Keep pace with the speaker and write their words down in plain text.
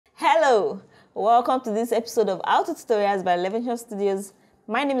Hello, welcome to this episode of How to Tutorials by Levonotion Studios.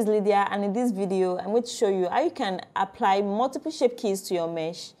 My name is Lydia, and in this video I'm going to show you how you can apply multiple shape keys to your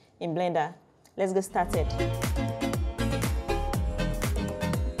mesh in Blender. Let's get started.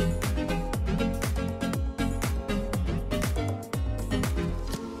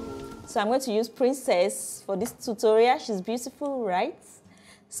 So I'm going to use Princess for this tutorial. She's beautiful, right?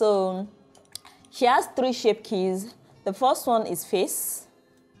 So she has 3 shape keys. The first one is face.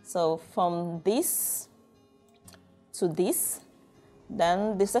 So from this to this.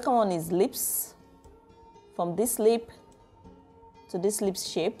 Then the second one is lips. From this lip to this lips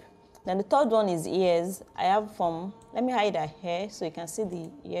shape. Then the third one is ears. I have from, let me hide her hair so you can see the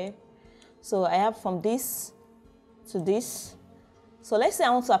ear. So I have from this to this. So let's say I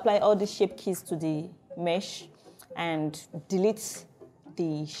want to apply all these shape keys to the mesh and delete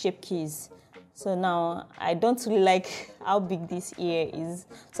the shape keys. So now I don't really like how big this ear is.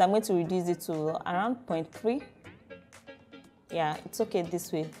 So I'm going to reduce it to around 0.3. Yeah, it's okay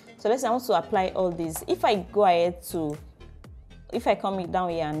this way. So let's say I want to apply all these. If I go ahead to, if I come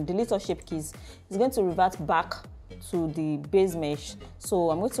down here and delete all shape keys, it's going to revert back to the base mesh. So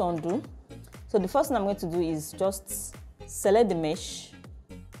I'm going to undo. So the first thing I'm going to do is just select the mesh.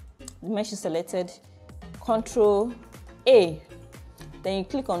 The mesh is selected. Control A. Then you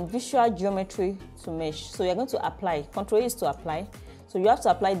click on Visual Geometry to Mesh. So you're going to apply. Control A is to apply. So you have to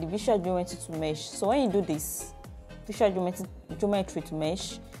apply the Visual Geometry to Mesh. So when you do this, Visual Geometry to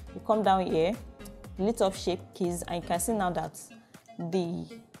Mesh, you come down here, delete off shape keys, and you can see now that the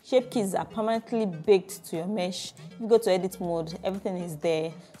shape keys are permanently baked to your mesh. If you go to edit mode, everything is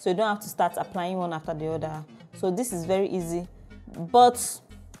there. So you don't have to start applying one after the other. So this is very easy. But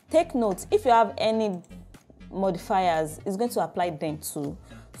take note, if you have any modifiers, it's going to apply them too.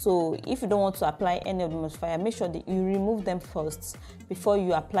 So if you don't want to apply any of the modifier, make sure that you remove them first before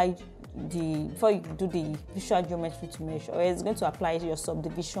you apply before you do the Visual Geometry to Mesh, or it's going to apply your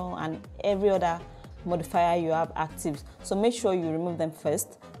subdivision and every other modifier you have active. So make sure you remove them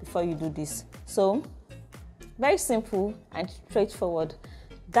first before you do this. So very simple and straightforward.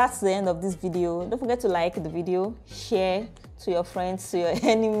 That's the end of this video. Don't forget to like the video, share to your friends, to your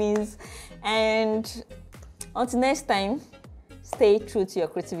enemies, and until next time, stay true to your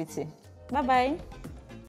creativity. Bye bye.